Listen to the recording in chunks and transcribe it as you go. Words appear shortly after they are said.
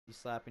You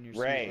slapping your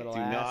Ray, sweet little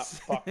do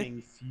ass. not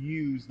fucking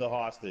fuse the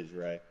hostage,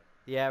 Ray.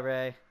 Yeah,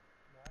 Ray.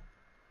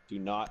 Do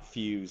not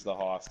fuse the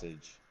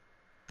hostage.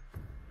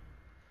 You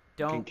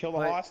Don't can kill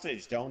the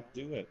hostage. Don't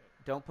do it.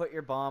 Don't put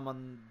your bomb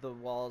on the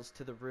walls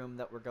to the room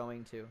that we're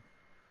going to.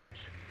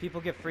 People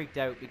get freaked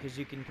out because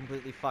you can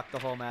completely fuck the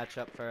whole match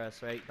up for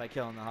us, right? By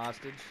killing the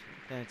hostage.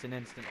 Then it's an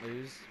instant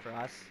lose for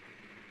us.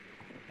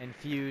 And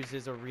Fuse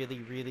is a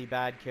really, really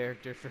bad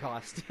character for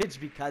hostage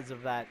because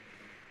of that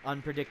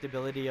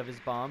unpredictability of his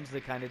bombs. They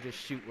kind of just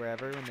shoot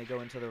wherever when they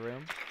go into the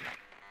room.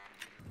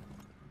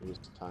 It was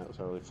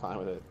totally fine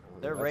with it.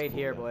 They're right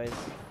here, boys.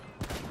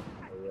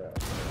 Oh, yeah.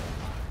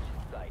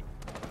 Site.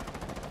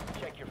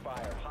 Check your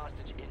fire.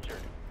 Hostage injured.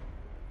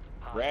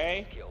 Hostage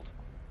Ray? Killed.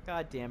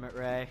 God damn it,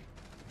 Ray.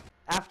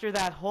 After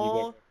that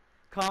whole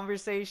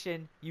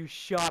conversation, you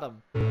shot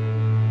him.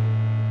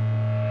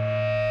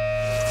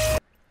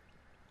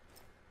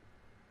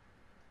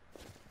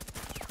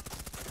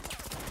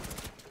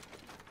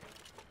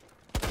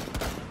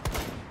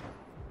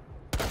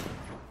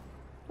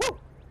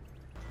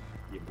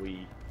 Yeah,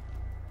 we.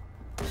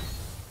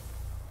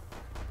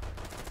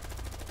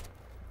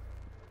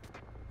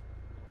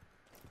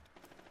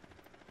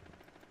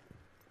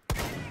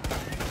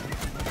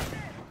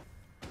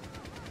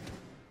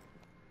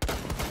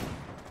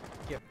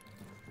 Yep.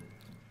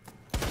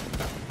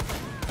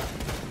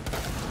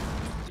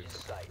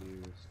 Site.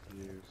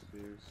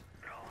 Fuse.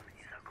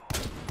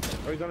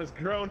 Oh, he's on his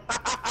drone.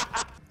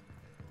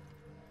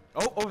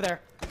 Oh, over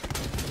there.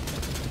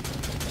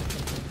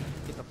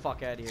 Get the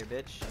fuck out of here,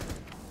 bitch.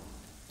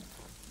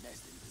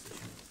 Nest in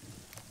position.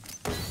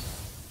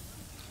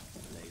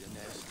 Lay the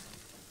nest.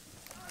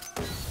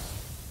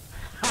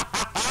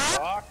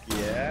 Fuck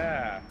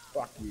yeah.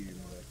 Fuck you.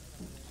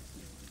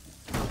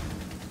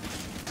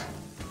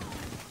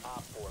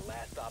 Op 4,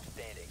 last stop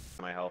standing.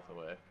 My health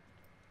away.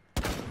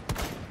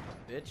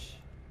 Bitch.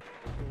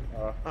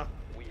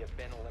 We have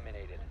been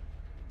eliminated.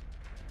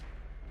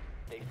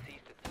 They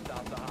ceased to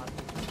stop the hostage,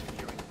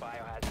 securing the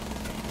biohazard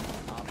container.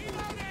 Op 4 is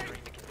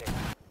securing the container.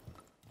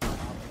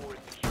 Op 4 is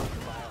securing the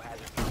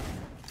biohazard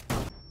container.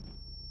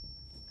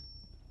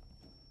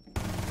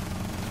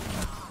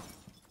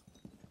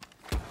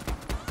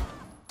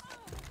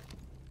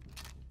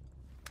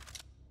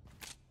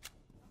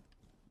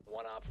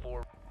 One Op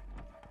 4.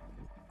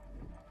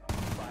 5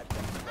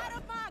 seconds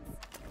left.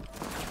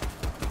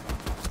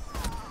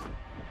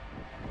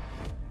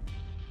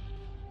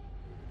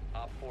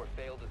 Op 4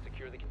 failed to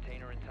secure the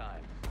container in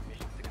time.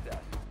 Mission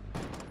success.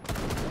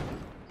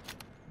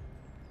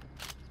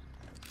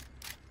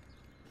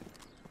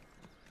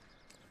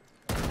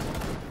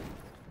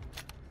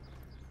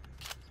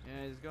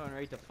 Yeah, he's going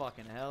right to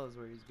fucking hell is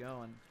where he's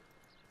going.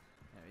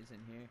 Yeah, he's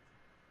in here.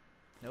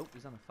 Nope,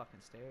 he's on the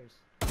fucking stairs.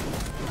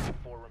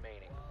 4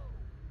 remaining.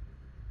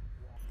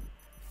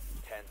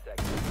 10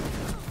 seconds.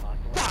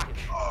 Hostile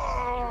activity.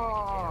 Securing the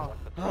container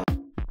once the